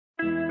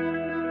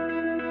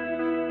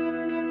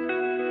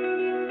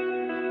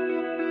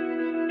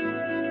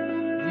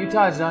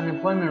Utah's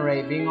unemployment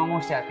rate being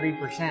almost at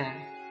 3%,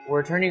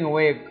 we're turning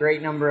away a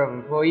great number of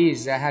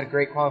employees that had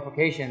great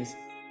qualifications.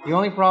 The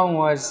only problem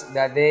was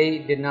that they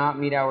did not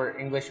meet our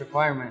English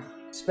requirement.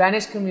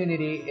 Spanish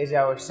community is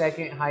our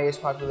second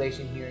highest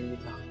population here in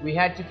Utah. We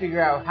had to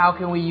figure out how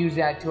can we use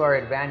that to our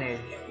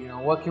advantage,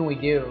 what can we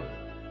do?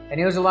 And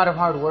it was a lot of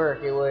hard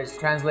work. It was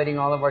translating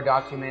all of our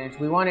documents.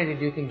 We wanted to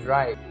do things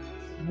right.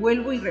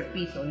 Vuelvo y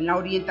repito, en la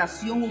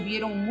orientación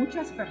hubieron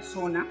muchas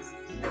personas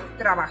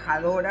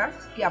trabajadoras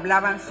que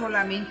hablaban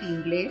solamente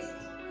inglés,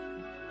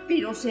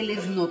 pero se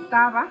les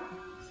notaba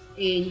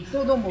en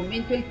todo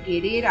momento el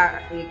querer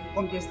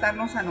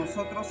contestarnos a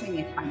nosotros en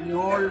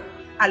español,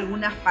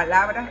 algunas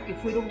palabras que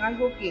fueron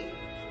algo que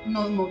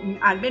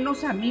al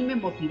menos a mí me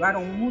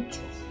motivaron mucho.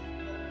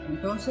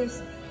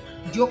 Entonces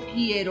yo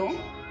quiero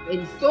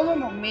en todo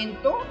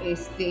momento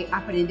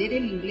aprender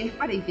el inglés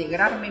para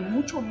integrarme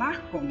mucho más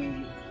con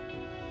ellos.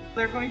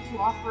 They're going to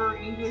offer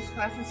English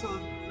classes so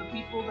the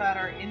people that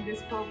are in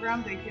this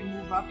program, they can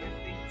move up if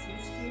they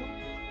choose to.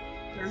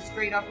 There's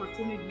great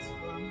opportunities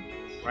for them.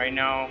 Right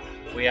now,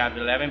 we have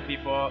 11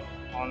 people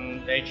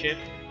on day shift,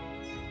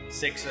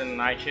 6 on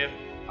night shift,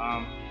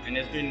 and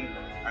it's been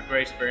a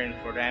great experience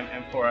for them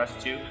and for us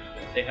too.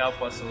 They help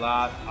us a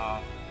lot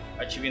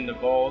achieving the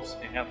goals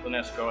and helping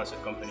us grow as a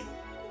company.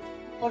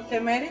 ¿Por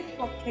qué Merit?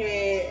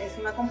 Porque es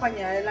una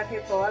compañía de la que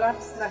toda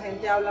la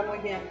gente habla muy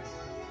bien.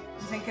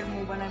 Dicen que es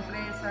muy buena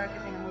empresa, que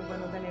tiene muy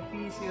buenos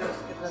beneficios,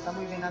 que trata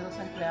muy bien a los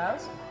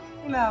empleados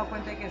y me he dado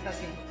cuenta de que es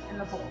así en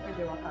lo poco que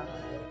llevo acá.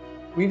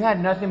 We've had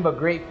nothing but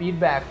great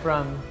feedback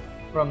from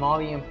all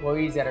the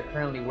employees that are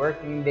currently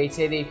working. They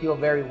say they feel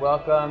very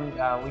welcome.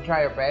 We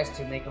try our best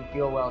to make them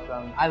feel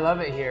welcome. I love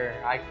it here.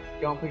 I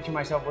don't picture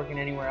myself working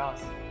anywhere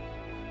else.